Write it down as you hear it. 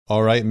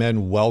All right,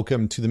 men,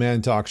 welcome to the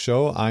Man Talk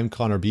Show. I'm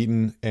Connor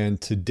Beaton,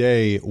 and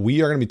today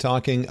we are going to be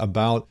talking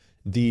about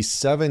the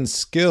 7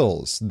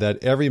 skills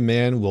that every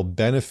man will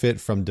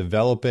benefit from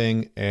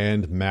developing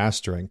and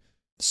mastering.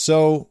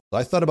 So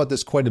I thought about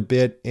this quite a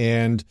bit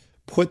and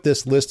put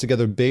this list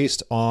together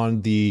based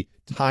on the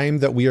time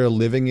that we are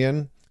living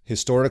in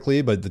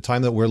historically, but the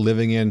time that we're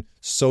living in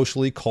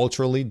socially,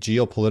 culturally,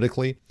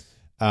 geopolitically,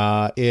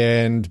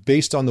 and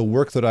based on the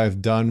work that I've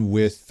done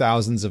with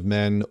thousands of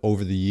men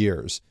over the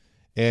years.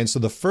 And so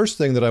the first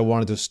thing that I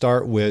wanted to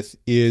start with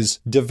is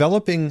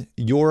developing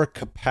your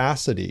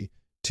capacity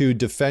to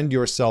defend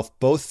yourself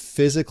both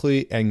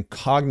physically and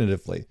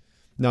cognitively.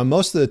 Now,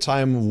 most of the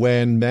time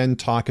when men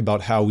talk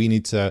about how we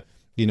need to,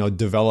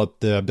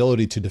 develop the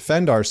ability to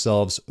defend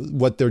ourselves,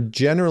 what they're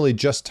generally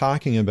just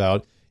talking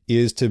about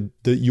is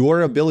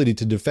your ability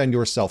to defend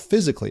yourself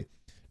physically.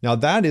 Now,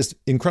 that is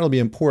incredibly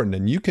important,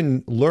 and you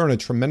can learn a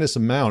tremendous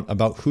amount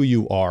about who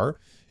you are.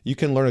 You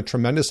can learn a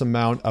tremendous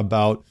amount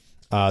about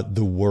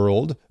the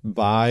world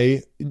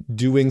by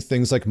doing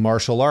things like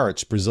martial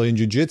arts, Brazilian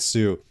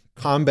jiu-jitsu,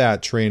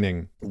 combat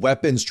training,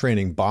 weapons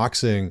training,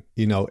 boxing,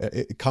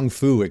 kung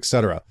fu,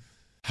 etc.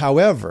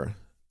 However,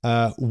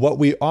 what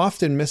we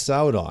often miss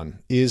out on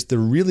is the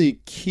really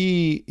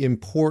key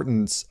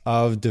importance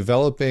of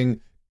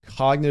developing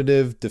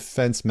cognitive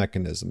defense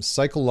mechanisms,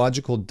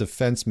 psychological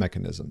defense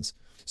mechanisms.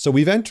 So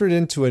we've entered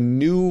into a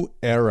new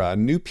era, a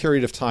new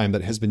period of time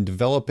that has been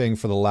developing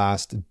for the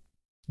last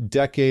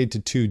decade to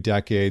 2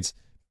 decades.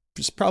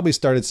 It's probably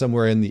started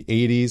somewhere in the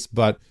 80s,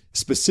 but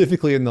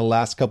specifically in the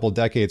last couple of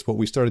decades, what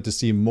we started to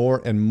see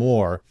more and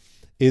more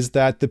is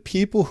that the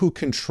people who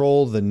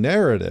control the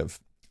narrative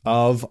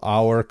of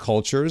our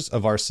cultures,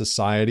 of our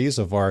societies,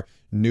 of our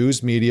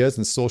news medias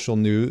and social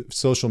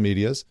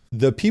medias,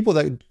 the people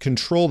that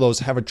control those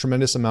have a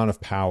tremendous amount of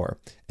power.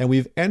 And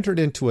we've entered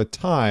into a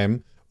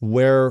time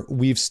where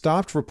we've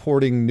stopped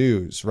reporting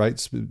news,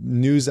 right?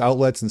 News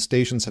outlets and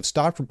stations have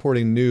stopped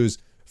reporting news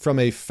from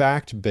a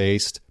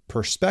fact-based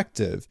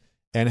perspective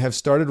and have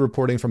started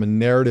reporting from a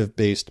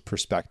narrative-based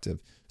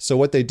perspective. So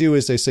what they do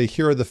is they say,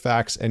 here are the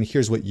facts and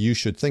here's what you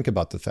should think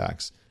about the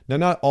facts. Now,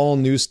 not all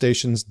news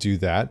stations do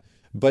that,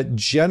 but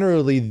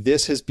generally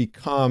this has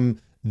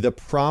become the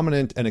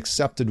prominent and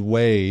accepted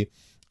way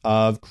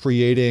of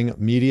creating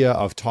media,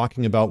 of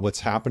talking about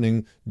what's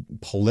happening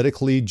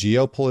politically,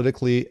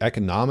 geopolitically,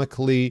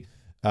 economically,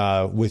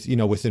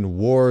 within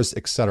wars,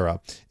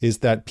 etc., is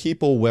that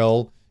people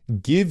will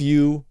give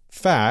you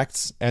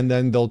facts and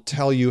then they'll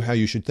tell you how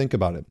you should think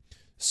about it.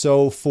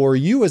 So for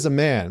you as a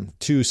man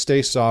to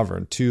stay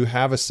sovereign, to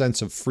have a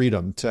sense of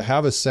freedom, to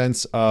have a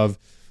sense of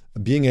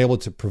being able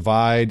to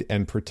provide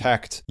and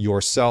protect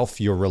yourself,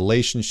 your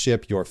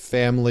relationship, your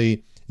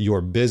family,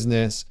 your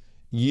business,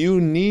 you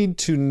need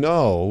to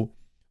know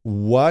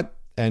what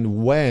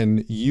and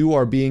when you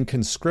are being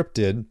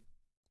conscripted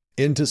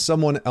into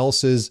someone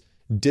else's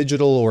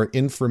digital or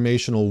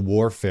informational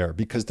warfare.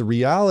 Because the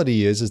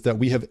reality is that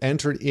we have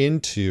entered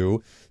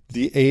into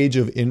the age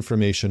of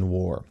information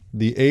war,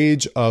 the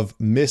age of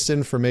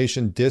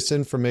misinformation,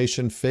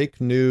 disinformation,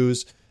 fake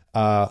news,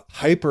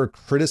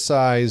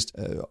 hyper-criticized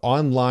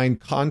online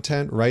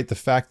content, right? The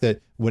fact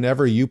that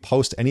whenever you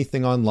post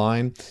anything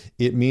online,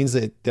 it means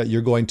that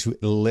you're going to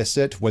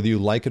elicit, whether you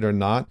like it or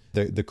not,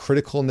 the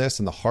criticalness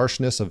and the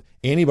harshness of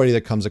anybody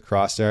that comes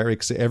across there.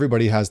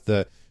 Everybody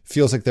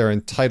feels like they're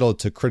entitled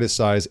to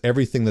criticize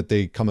everything that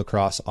they come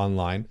across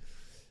online.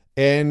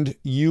 And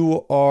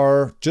you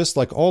are, just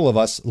like all of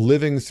us,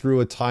 living through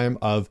a time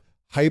of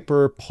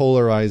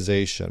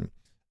hyper-polarization,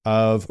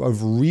 of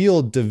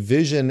real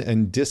division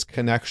and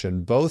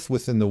disconnection, both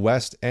within the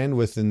West and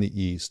within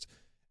the East.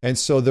 And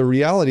so the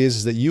reality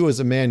is that you as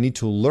a man need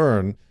to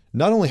learn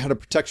not only how to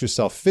protect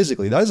yourself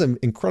physically, that is an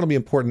incredibly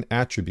important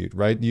attribute,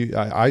 right?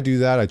 I do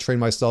that. I train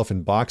myself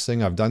in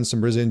boxing. I've done some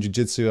Brazilian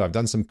jiu-jitsu. I've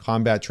done some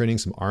combat training,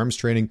 some arms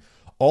training.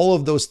 All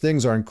of those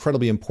things are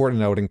incredibly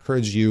important. I would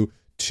encourage you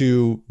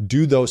to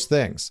do those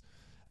things.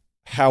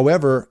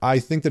 However, I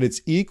think that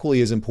it's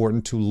equally as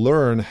important to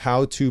learn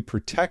how to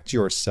protect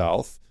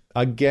yourself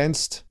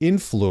against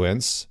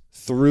influence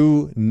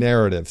through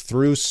narrative,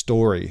 through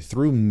story,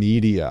 through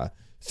media,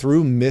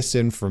 through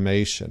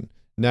misinformation.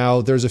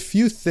 Now, there's a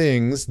few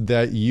things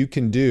that you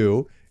can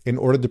do in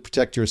order to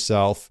protect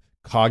yourself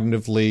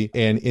cognitively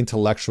and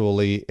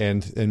intellectually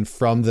and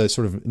from the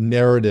sort of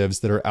narratives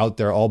that are out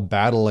there all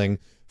battling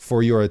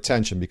for your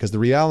attention. Because the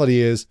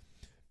reality is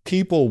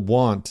people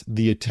want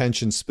the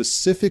attention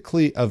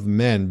specifically of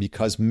men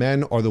because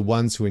men are the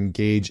ones who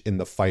engage in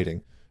the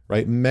fighting,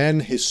 right? Men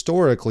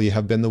historically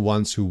have been the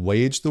ones who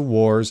wage the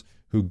wars,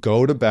 who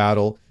go to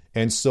battle.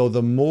 And so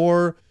the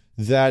more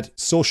that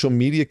social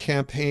media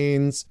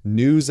campaigns,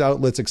 news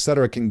outlets,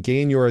 etc., can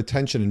gain your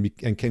attention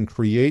and can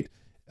create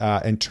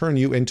and turn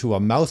you into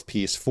a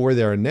mouthpiece for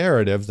their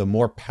narrative, the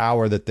more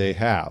power that they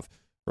have,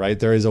 right?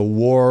 There is a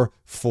war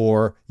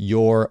for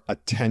your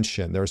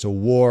attention. There's a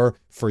war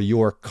for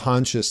your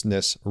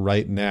consciousness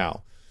right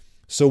now.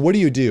 So what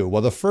do?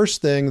 Well, the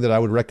first thing that I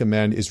would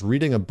recommend is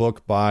reading a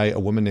book by a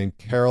woman named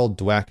Carol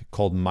Dweck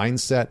called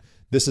Mindset.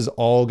 This is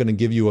all going to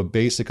give you a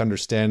basic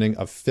understanding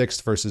of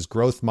fixed versus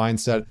growth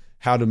mindset,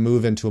 how to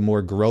move into a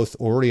more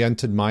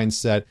growth-oriented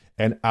mindset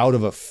and out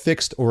of a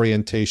fixed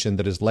orientation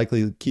that is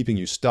likely keeping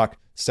you stuck,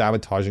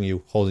 sabotaging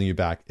you, holding you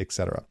back,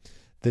 etc.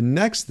 The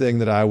next thing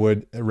that I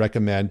would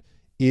recommend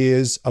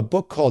is a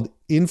book called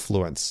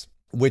Influence,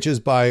 which is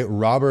by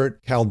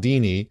Robert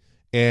Cialdini,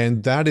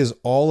 and that is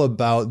all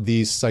about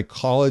the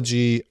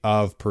psychology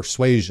of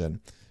persuasion.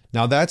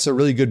 Now, that's a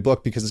really good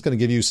book because it's going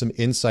to give you some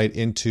insight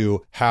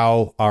into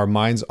how our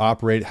minds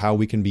operate, how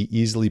we can be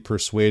easily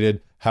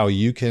persuaded, how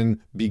you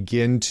can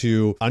begin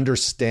to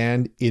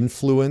understand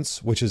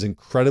influence, which is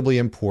incredibly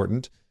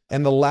important.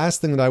 And the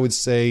last thing that I would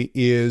say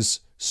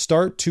is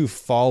start to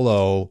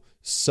follow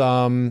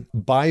some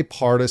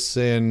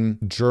bipartisan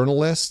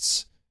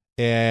journalists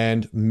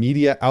and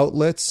media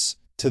outlets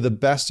to the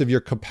best of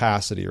your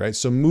capacity, right?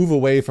 So move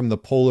away from the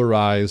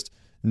polarized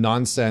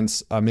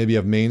nonsense, maybe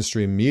of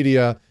mainstream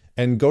media,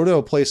 and go to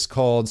a place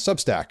called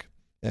Substack.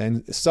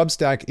 And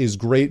Substack is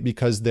great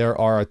because there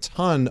are a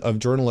ton of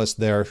journalists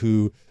there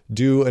who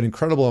do an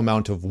incredible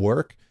amount of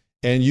work,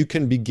 and you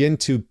can begin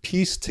to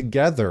piece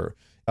together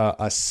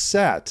a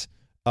set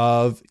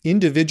of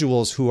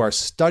individuals who are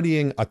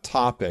studying a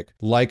topic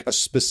like a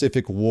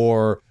specific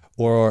war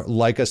or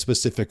like a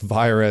specific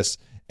virus,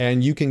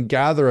 and you can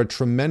gather a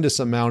tremendous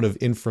amount of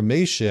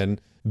information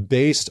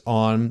based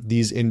on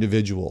these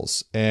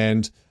individuals.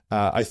 And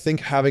I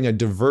think having a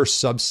diverse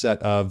subset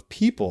of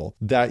people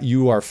that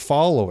you are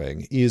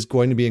following is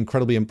going to be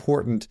incredibly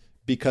important,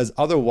 because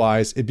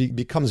otherwise it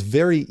becomes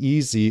very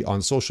easy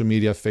on social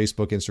media,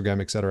 Facebook,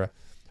 Instagram, etc.,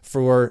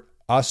 for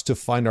us to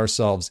find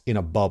ourselves in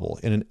a bubble,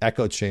 in an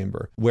echo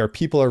chamber, where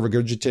people are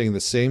regurgitating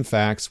the same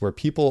facts, where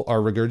people are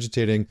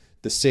regurgitating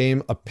the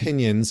same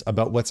opinions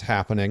about what's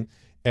happening.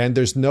 And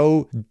there's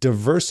no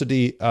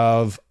diversity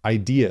of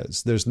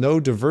ideas. There's no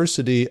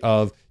diversity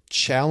of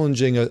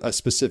challenging a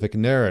specific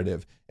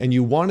narrative. And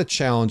you want to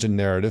challenge a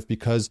narrative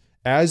because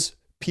as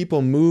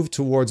people move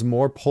towards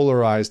more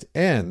polarized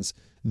ends,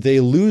 they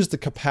lose the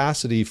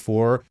capacity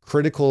for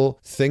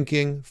critical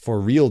thinking, for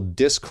real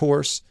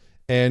discourse.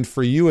 And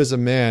for you as a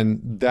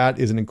man, that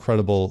is an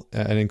incredible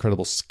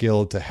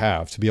skill to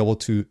have, to be able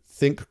to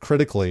think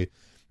critically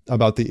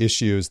about the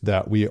issues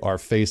that we are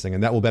facing.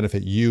 And that will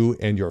benefit you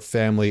and your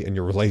family and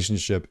your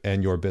relationship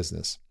and your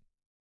business.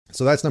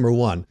 So that's number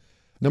one.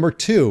 Number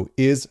two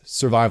is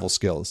survival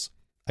skills.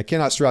 I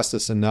cannot stress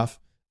this enough.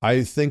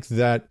 I think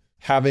that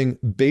having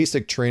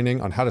basic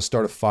training on how to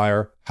start a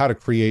fire, how to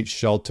create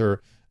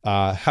shelter,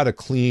 how to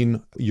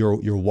clean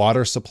your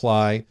water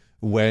supply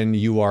when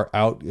you are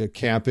out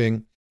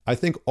camping, I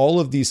think all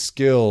of these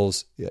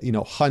skills,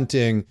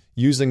 hunting,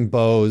 using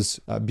bows,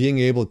 being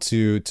able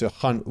to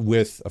hunt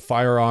with a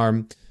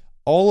firearm,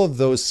 all of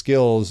those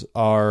skills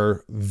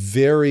are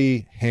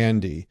very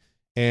handy.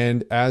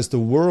 And as the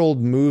world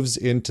moves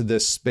into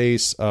this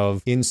space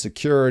of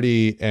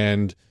insecurity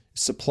and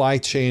supply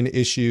chain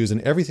issues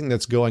and everything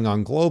that's going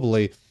on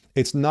globally,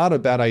 it's not a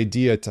bad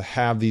idea to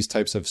have these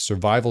types of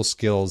survival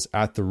skills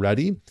at the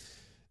ready,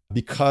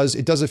 because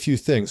it does a few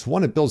things.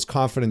 One, it builds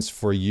confidence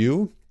for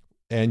you,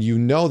 and you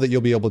know that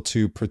you'll be able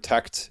to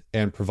protect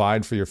and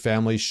provide for your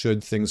family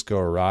should things go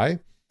awry.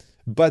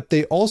 But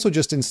they also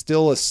just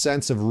instill a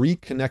sense of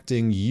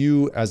reconnecting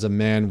you as a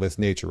man with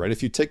nature, right?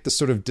 If you take the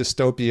sort of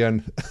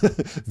dystopian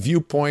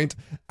viewpoint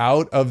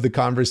out of the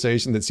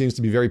conversation that seems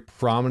to be very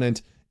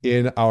prominent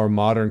in our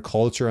modern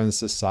culture and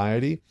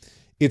society,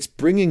 it's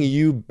bringing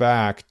you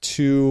back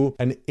to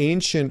an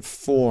ancient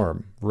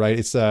form, right?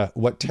 It's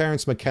what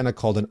Terence McKenna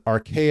called an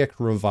archaic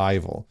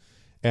revival.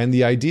 And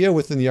the idea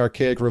within the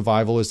archaic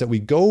revival is that we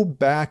go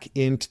back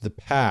into the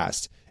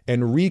past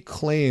and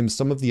reclaim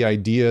some of the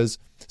ideas,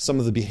 some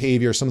of the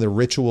behavior, some of the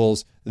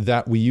rituals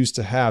that we used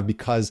to have,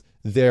 because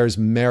there's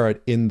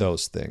merit in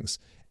those things.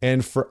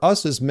 And for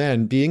us as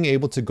men, being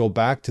able to go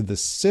back to the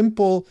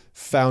simple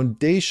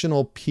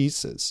foundational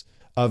pieces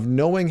of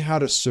knowing how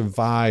to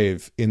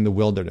survive in the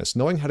wilderness,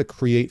 knowing how to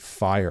create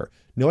fire,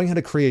 knowing how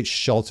to create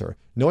shelter,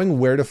 knowing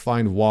where to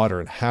find water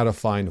and how to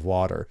find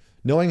water,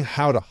 knowing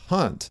how to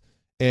hunt,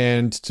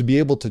 and to be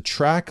able to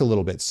track a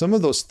little bit. Some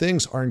of those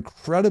things are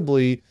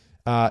incredibly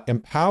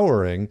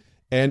empowering.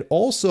 And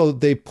also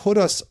they put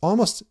us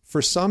almost,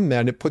 for some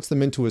men, it puts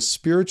them into a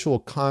spiritual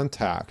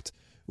contact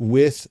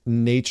with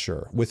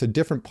nature, with a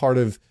different part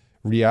of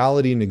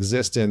reality and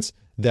existence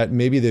that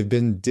maybe they've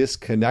been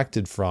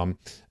disconnected from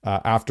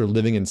after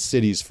living in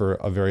cities for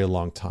a very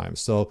long time.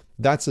 So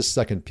that's the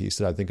second piece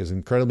that I think is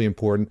incredibly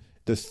important.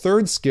 The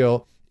third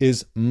skill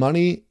is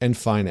money and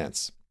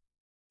finance.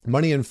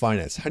 Money and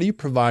finance. How do you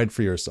provide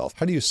for yourself?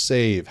 How do you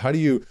save? How do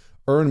you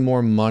earn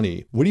more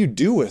money? What do you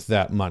do with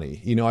that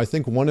money? I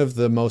think one of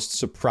the most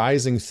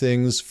surprising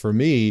things for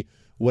me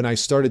when I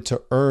started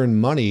to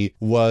earn money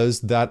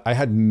was that I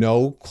had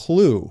no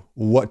clue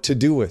what to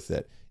do with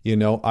it.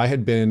 I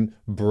had been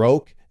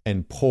broke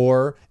and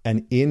poor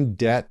and in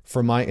debt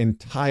for my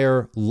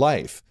entire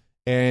life.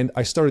 And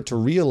I started to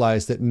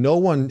realize that no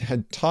one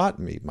had taught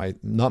me,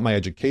 not my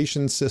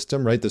education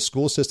system, right? The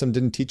school system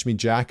didn't teach me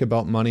jack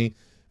about money.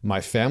 My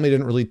family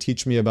didn't really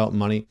teach me about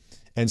money.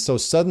 And so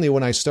suddenly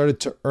when I started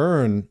to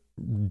earn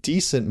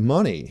decent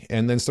money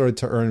and then started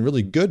to earn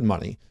really good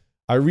money,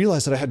 I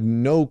realized that I had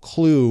no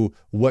clue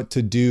what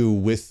to do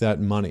with that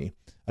money.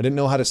 I didn't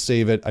know how to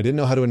save it. I didn't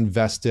know how to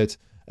invest it.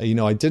 I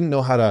didn't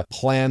know how to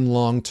plan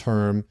long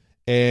term.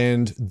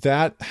 And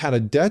that had a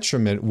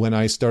detriment when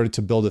I started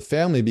to build a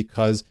family,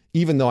 because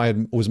even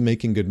though was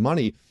making good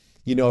money,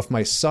 if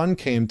my son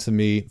came to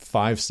me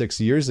 5-6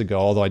 years ago,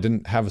 although I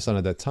didn't have a son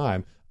at that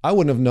time, I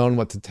wouldn't have known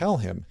what to tell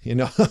him.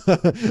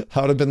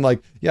 I would have been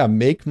like, yeah,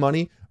 make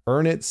money,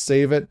 earn it,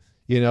 save it,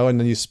 and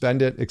then you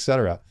spend it,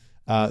 etc.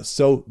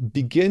 So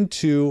begin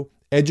to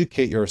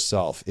educate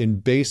yourself in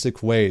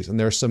basic ways. And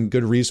there are some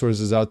good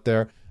resources out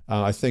there.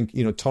 I think,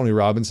 Tony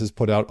Robbins has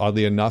put out,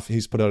 oddly enough,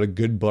 he's put out a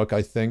good book,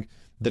 I think,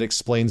 that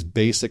explains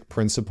basic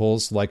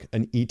principles like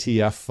an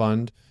ETF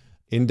fund,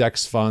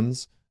 index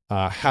funds,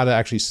 how to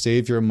actually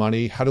save your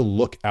money, how to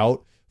look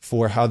out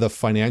for how the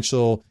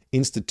financial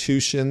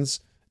institutions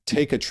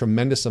take a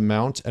tremendous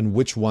amount and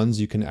which ones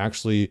you can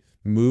actually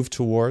move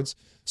towards.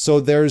 So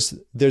there's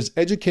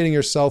educating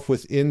yourself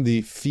within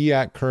the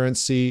fiat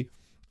currency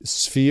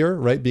sphere,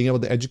 right? Being able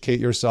to educate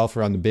yourself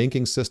around the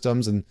banking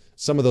systems and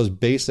some of those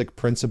basic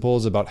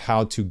principles about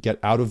how to get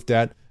out of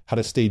debt, how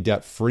to stay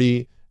debt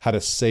free, how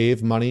to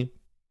save money.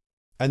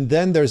 And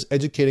then there's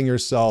educating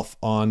yourself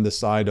on the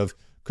side of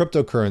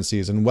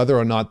cryptocurrencies and whether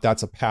or not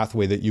that's a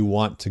pathway that you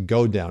want to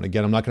go down.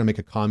 Again, I'm not going to make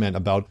a comment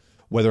about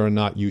whether or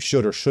not you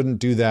should or shouldn't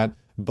do that,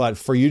 but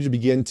for you to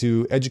begin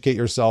to educate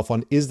yourself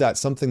on, is that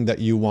something that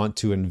you want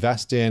to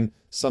invest in,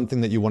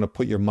 something that you want to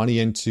put your money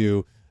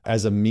into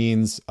as a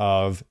means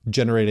of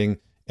generating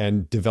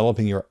and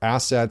developing your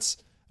assets,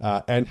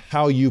 and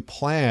how you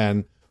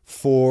plan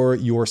for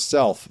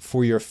yourself,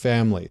 for your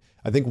family.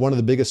 I think one of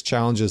the biggest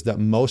challenges that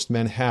most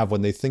men have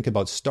when they think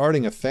about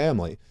starting a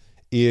family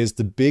is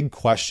the big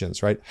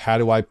questions, right? How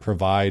do I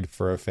provide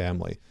for a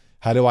family?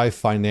 How do I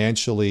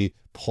financially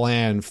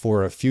plan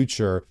for a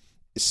future,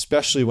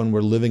 especially when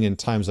we're living in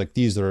times like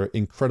these that are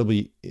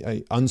incredibly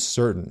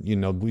uncertain?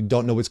 We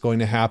don't know what's going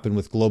to happen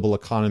with global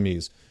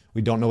economies.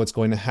 We don't know what's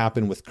going to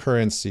happen with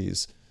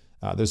currencies.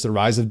 There's the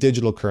rise of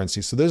digital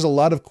currency. So there's a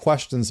lot of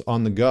questions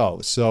on the go.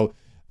 So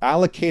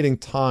allocating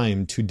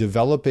time to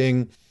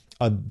developing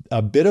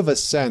a bit of a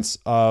sense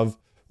of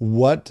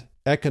what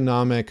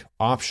economic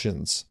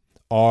options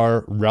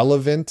are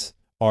relevant,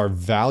 are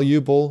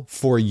valuable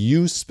for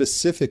you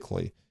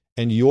specifically,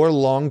 and your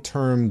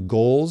long-term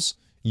goals,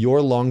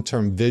 your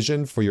long-term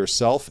vision for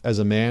yourself as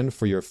a man,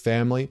 for your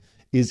family,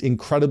 is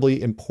incredibly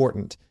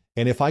important.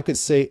 And if I could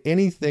say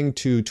anything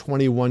to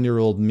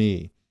 21-year-old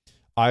me,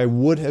 I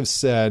would have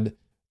said,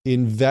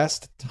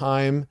 invest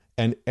time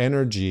and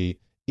energy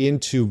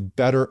into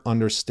better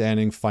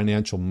understanding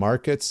financial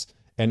markets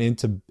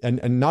and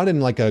not in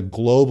like a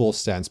global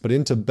sense, but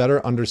into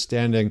better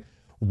understanding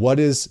what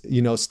is,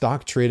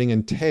 stock trading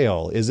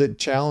entail. Is it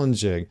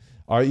challenging?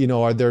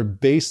 Are there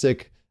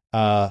basic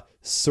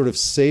sort of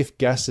safe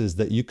guesses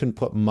that you can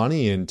put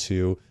money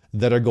into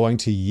that are going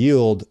to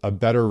yield a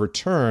better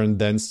return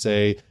than,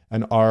 say,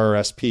 an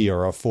RRSP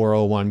or a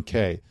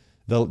 401k?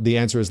 The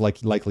answer is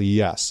likely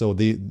yes. So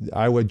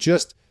I would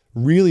just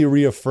really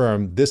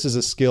reaffirm this is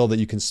a skill that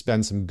you can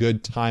spend some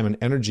good time and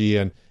energy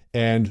in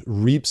and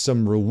reap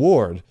some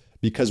reward,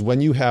 because when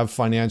you have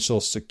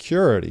financial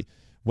security,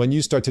 when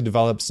you start to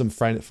develop some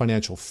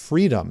financial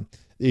freedom,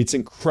 it's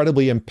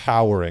incredibly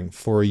empowering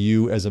for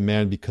you as a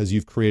man, because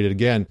you've created,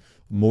 again,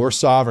 more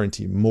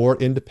sovereignty, more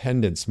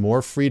independence,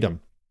 more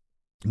freedom,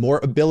 more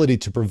ability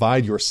to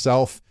provide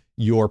yourself,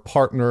 your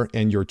partner,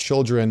 and your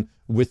children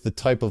with the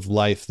type of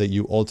life that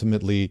you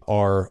ultimately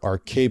are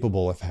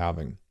capable of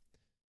having.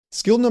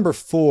 Skill number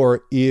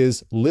 4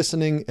 is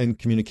listening and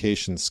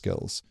communication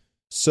skills.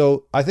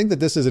 So I think that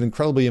this is an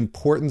incredibly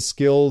important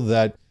skill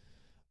that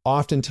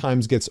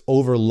oftentimes gets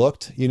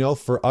overlooked.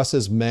 For us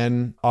as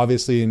men,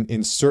 obviously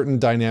in certain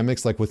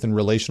dynamics, like within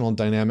relational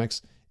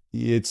dynamics,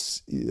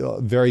 it's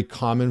very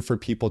common for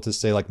people to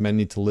say like men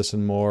need to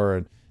listen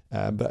more.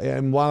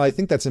 And while I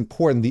think that's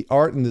important, the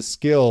art and the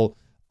skill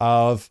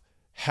of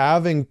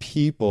having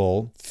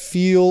people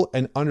feel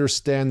and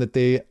understand that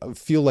they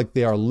feel like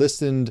they are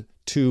listened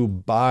to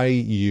by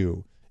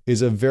you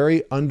is a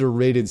very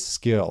underrated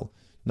skill.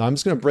 Now, I'm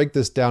just going to break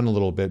this down a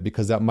little bit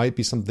because that might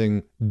be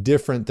something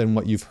different than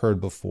what you've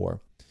heard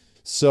before.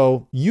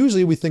 So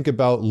usually we think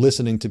about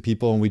listening to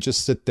people and we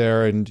just sit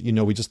there and,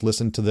 we just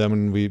listen to them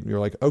and you're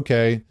like,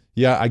 okay,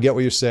 yeah, I get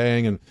what you're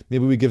saying. And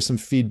maybe we give some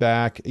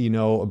feedback,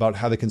 about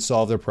how they can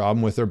solve their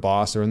problem with their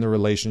boss or in their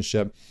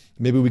relationship.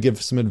 Maybe we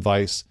give some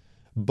advice.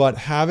 But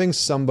having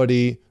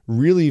somebody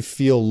really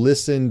feel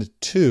listened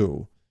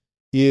to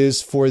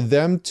is for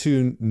them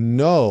to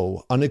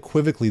know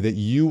unequivocally that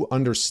you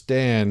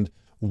understand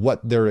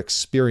what they're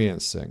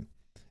experiencing.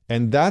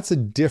 And that's a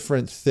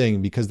different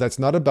thing, because that's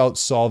not about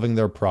solving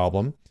their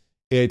problem.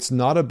 It's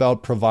not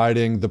about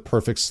providing the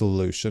perfect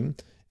solution.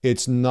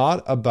 It's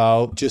not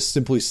about just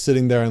simply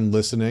sitting there and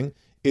listening.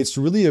 It's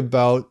really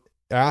about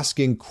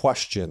asking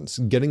questions,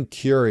 getting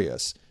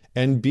curious,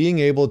 and being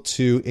able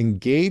to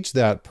engage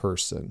that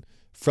person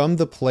from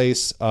the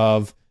place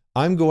of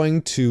I'm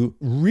going to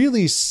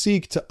really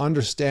seek to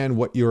understand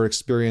what your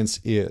experience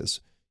is.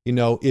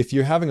 If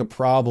you're having a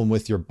problem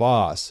with your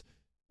boss,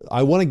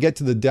 I want to get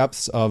to the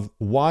depths of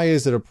why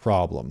is it a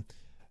problem?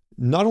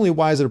 Not only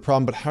why is it a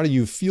problem, but how do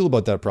you feel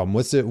about that problem?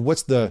 What's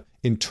the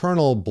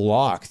internal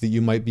block that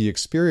you might be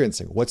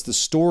experiencing? What's the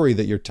story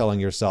that you're telling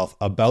yourself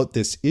about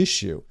this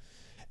issue?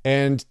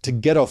 And to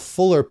get a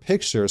fuller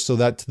picture so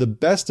that to the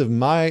best of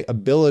my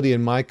ability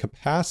and my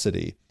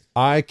capacity,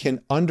 I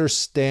can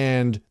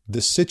understand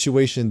the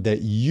situation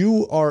that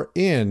you are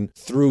in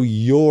through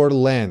your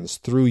lens,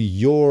 through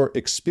your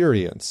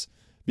experience.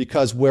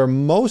 Because where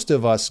most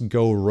of us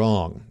go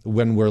wrong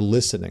when we're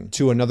listening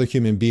to another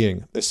human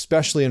being,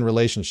 especially in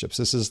relationships,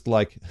 this is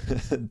like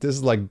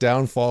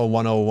downfall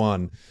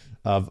 101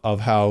 of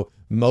how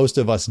most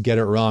of us get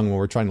it wrong when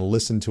we're trying to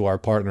listen to our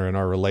partner in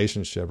our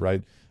relationship,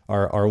 right?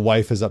 Our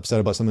wife is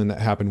upset about something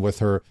that happened with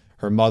her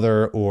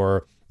mother,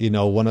 or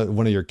one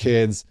of your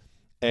kids.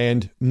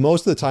 And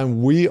most of the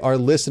time we are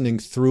listening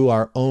through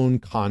our own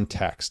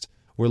context.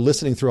 We're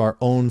listening through our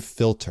own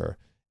filter.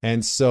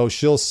 And so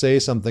she'll say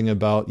something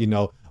about,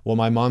 well,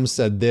 my mom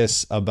said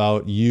this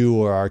about you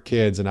or our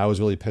kids, and I was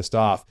really pissed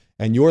off.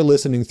 And you're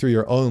listening through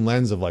your own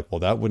lens of like, well,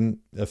 that wouldn't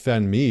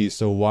offend me,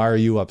 so why are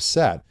you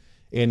upset?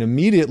 And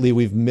immediately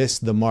we've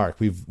missed the mark.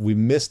 We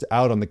missed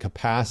out on the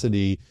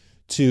capacity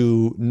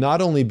to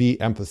not only be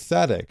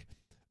empathetic,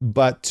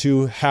 but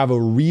to have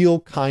a real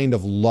kind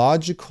of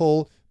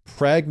logical,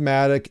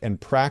 pragmatic, and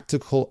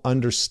practical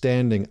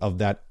understanding of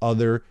that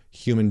other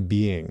human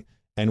being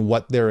and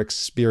what their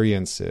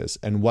experience is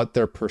and what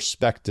their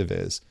perspective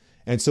is.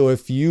 And so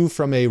if you,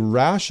 from a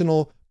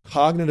rational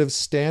cognitive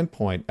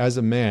standpoint as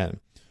a man,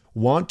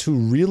 want to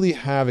really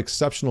have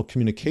exceptional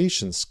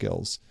communication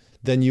skills,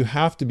 then you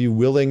have to be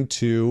willing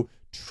to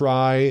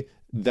try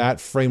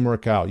that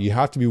framework out. You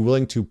have to be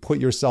willing to put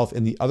yourself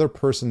in the other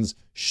person's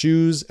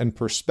shoes and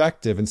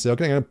perspective and say,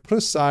 okay, I'm going to put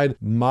aside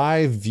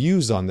my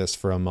views on this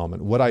for a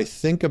moment, what I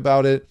think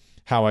about it,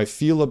 how I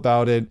feel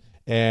about it,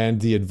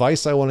 and the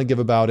advice I want to give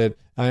about it.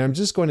 And I'm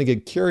just going to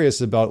get curious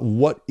about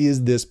what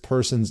is this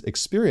person's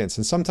experience.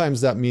 And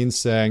sometimes that means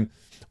saying,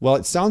 well,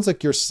 it sounds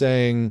like you're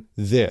saying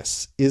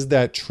this. Is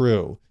that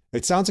true?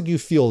 It sounds like you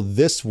feel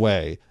this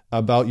way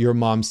about your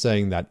mom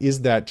saying that.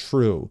 Is that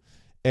true?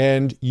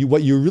 And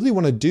what you really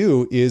want to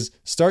do is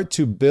start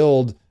to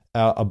build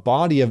a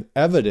body of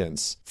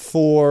evidence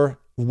for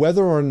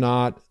whether or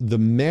not the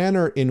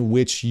manner in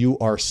which you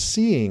are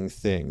seeing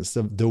things,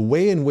 the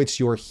way in which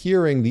you're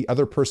hearing the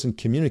other person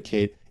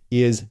communicate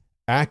is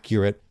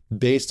accurate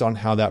based on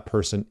how that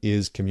person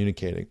is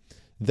communicating.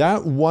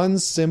 That one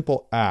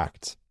simple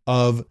act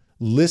of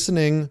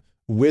listening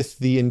with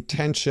the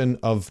intention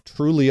of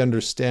truly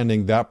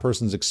understanding that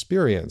person's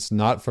experience,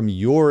 not from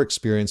your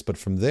experience, but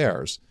from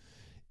theirs,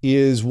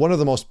 is one of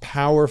the most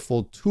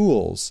powerful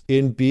tools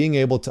in being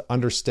able to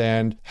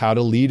understand how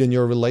to lead in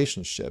your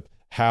relationship,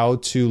 how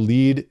to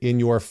lead in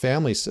your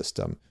family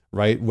system,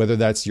 right? Whether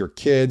that's your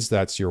kids,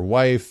 that's your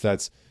wife,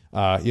 that's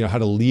how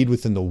to lead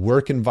within the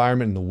work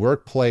environment, in the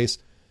workplace.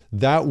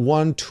 That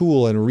one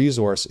tool and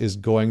resource is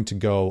going to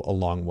go a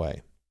long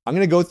way. I'm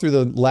going to go through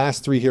the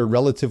last three here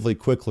relatively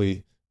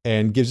quickly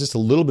and give just a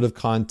little bit of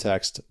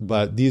context,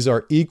 but these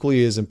are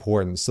equally as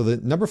important. So the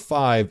number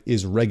 5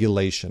 is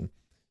regulation.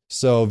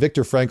 So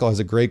Viktor Frankl has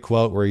a great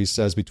quote where he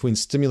says, between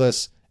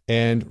stimulus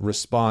and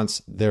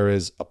response, there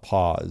is a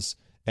pause.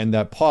 And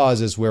that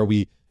pause is where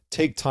we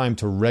take time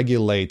to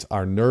regulate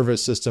our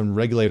nervous system,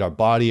 regulate our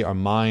body, our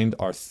mind,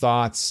 our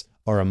thoughts,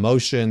 our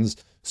emotions,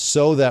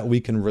 so that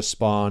we can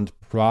respond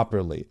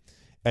properly.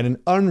 And an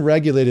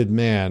unregulated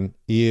man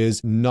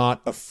is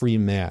not a free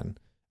man.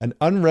 An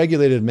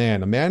unregulated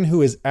man, a man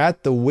who is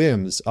at the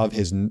whims of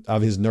his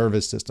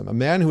nervous system, a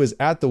man who is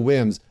at the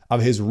whims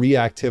of his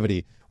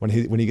reactivity, when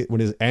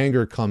his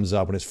anger comes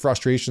up, when his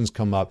frustrations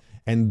come up,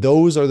 and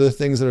those are the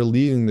things that are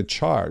leading the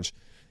charge.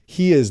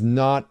 He is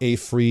not a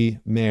free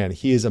man.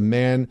 He is a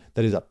man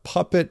that is a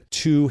puppet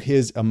to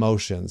his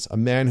emotions, a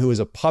man who is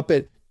a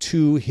puppet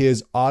to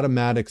his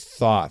automatic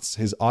thoughts,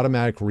 his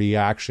automatic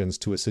reactions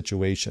to a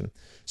situation.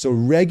 So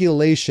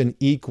regulation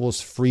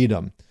equals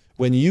freedom.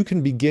 When you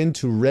can begin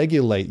to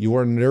regulate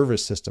your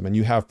nervous system, and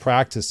you have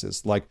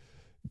practices like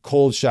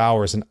cold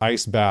showers and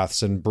ice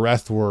baths and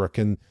breath work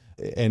and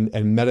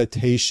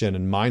meditation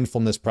and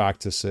mindfulness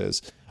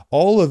practices,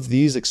 all of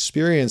these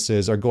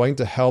experiences are going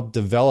to help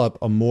develop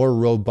a more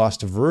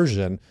robust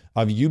version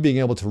of you being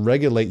able to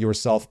regulate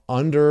yourself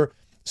under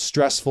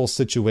stressful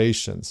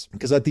situations.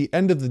 Because at the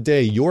end of the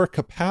day, your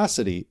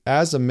capacity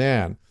as a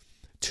man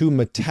to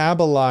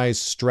metabolize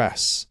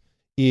stress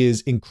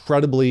is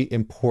incredibly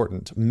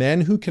important.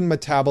 Men who can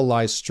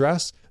metabolize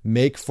stress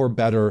make for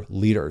better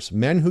leaders.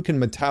 Men who can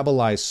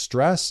metabolize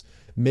stress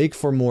make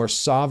for more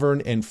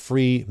sovereign and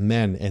free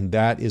men. And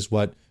that is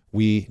what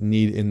we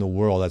need in the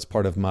world.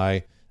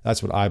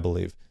 That's what I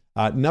believe.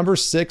 Number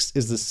 6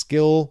 is the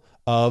skill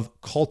of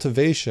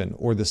cultivation,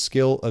 or the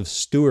skill of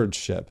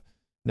stewardship.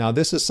 Now,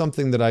 this is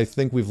something that I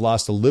think we've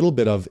lost a little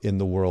bit of in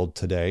the world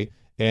today.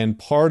 And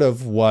part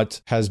of what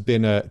has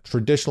been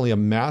traditionally a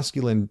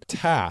masculine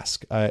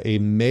task, a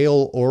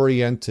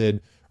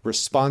male-oriented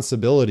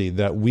responsibility,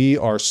 that we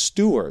are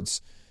stewards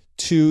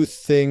to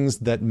things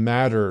that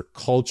matter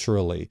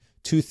culturally,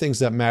 to things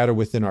that matter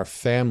within our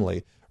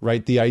family,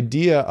 right? The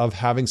idea of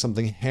having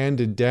something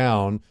handed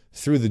down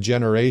through the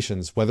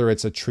generations, whether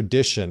it's a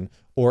tradition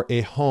or a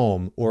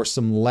home or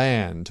some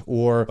land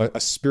or a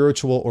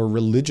spiritual or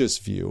religious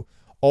view,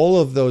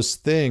 all of those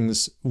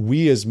things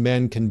we as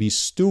men can be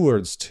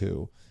stewards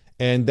to.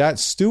 And that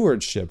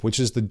stewardship, which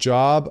is the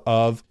job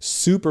of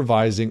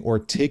supervising or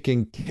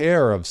taking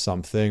care of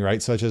something,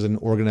 right, such as an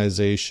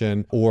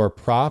organization or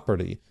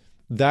property,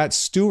 that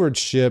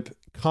stewardship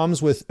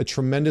comes with a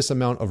tremendous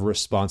amount of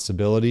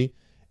responsibility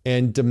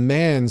and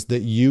demands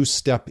that you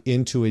step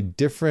into a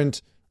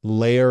different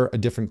layer, a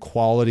different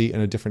quality,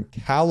 and a different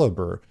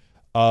caliber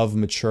of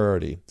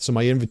maturity. So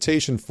my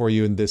invitation for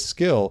you in this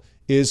skill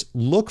is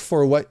look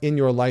for what in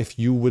your life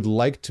you would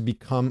like to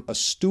become a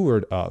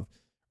steward of,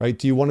 right?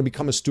 Do you want to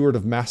become a steward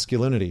of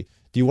masculinity?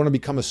 Do you want to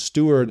become a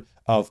steward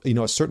of,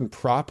 a certain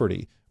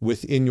property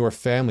within your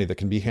family that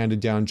can be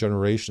handed down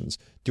generations?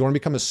 Do you want to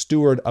become a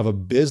steward of a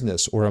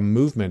business or a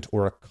movement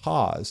or a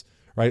cause,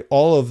 right?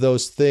 All of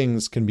those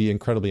things can be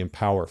incredibly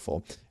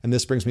powerful. And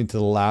this brings me to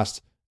the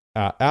last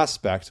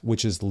aspect,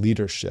 which is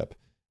leadership.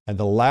 And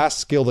the last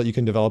skill that you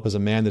can develop as a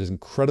man that is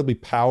incredibly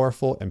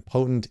powerful and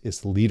potent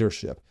is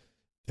leadership.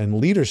 And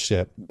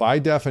leadership, by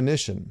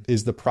definition,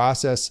 is the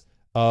process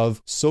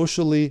of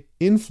socially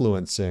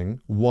influencing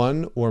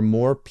one or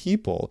more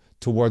people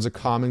towards a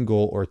common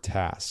goal or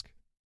task.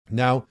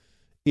 Now,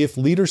 if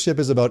leadership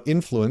is about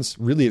influence,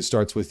 really it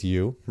starts with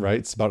you, right?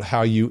 It's about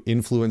how you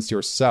influence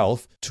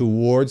yourself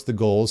towards the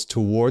goals,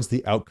 towards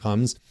the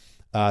outcomes,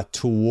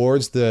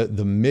 towards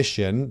the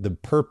mission, the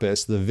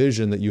purpose, the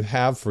vision that you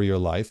have for your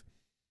life.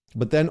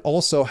 But then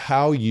also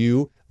how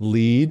you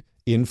lead,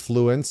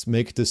 influence,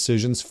 make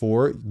decisions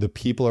for the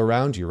people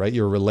around you, right?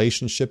 Your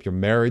relationship, your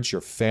marriage,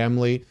 your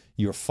family,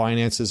 your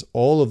finances,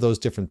 all of those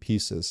different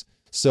pieces.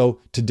 So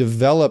to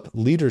develop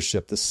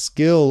leadership, the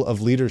skill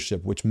of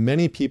leadership, which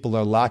many people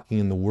are lacking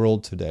in the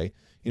world today,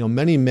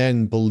 many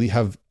men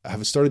have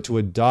started to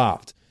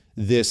adopt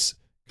this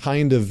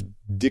kind of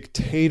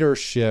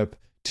dictatorship,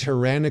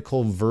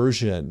 tyrannical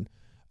version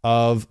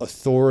of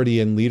authority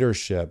and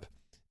leadership.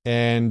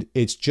 And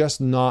it's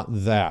just not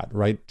that,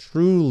 right?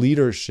 True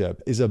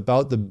leadership is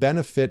about the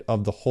benefit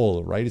of the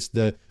whole, right? It's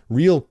the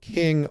real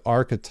king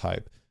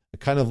archetype,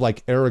 kind of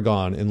like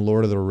Aragorn in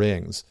Lord of the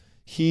Rings.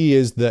 He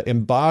is the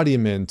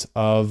embodiment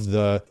of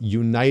the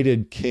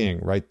united king,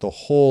 right? The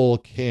whole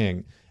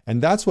king.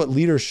 And that's what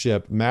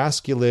leadership,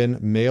 masculine,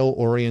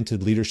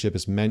 male-oriented leadership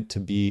is meant to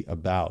be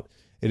about.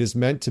 It is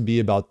meant to be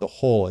about the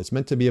whole. It's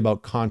meant to be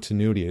about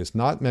continuity. It's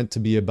not meant to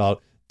be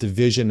about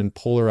division and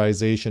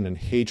polarization and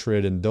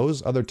hatred and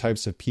those other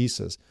types of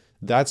pieces.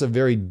 That's a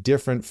very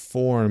different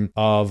form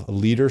of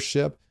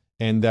leadership.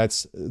 And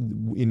that's,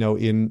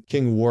 in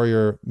King,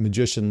 Warrior,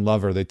 Magician,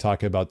 Lover, they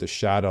talk about the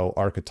shadow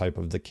archetype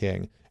of the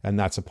king. And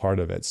that's a part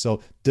of it.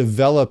 So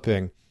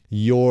developing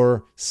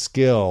your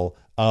skill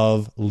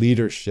of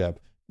leadership,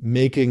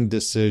 making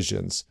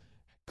decisions,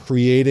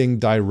 creating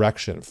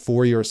direction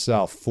for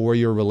yourself, for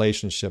your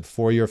relationship,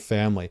 for your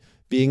family,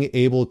 being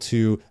able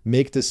to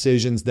make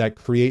decisions that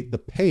create the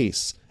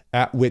pace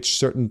at which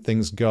certain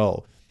things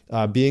go,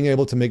 being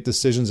able to make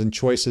decisions and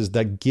choices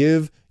that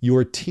give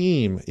your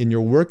team in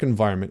your work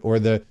environment or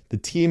the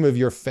team of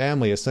your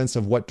family a sense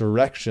of what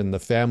direction the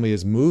family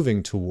is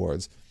moving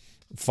towards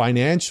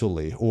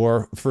financially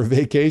or for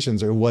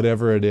vacations or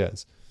whatever it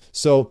is.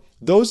 So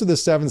those are the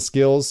 7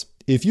 skills.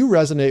 If you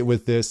resonate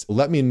with this,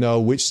 let me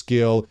know which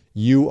skill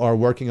you are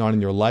working on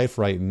in your life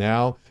right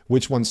now,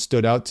 which one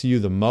stood out to you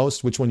the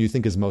most, which one you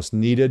think is most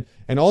needed.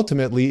 And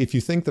ultimately, if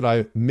you think that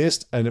I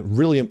missed a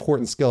really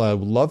important skill, I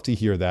would love to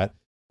hear that.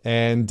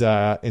 And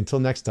until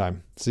next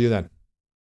time, see you then.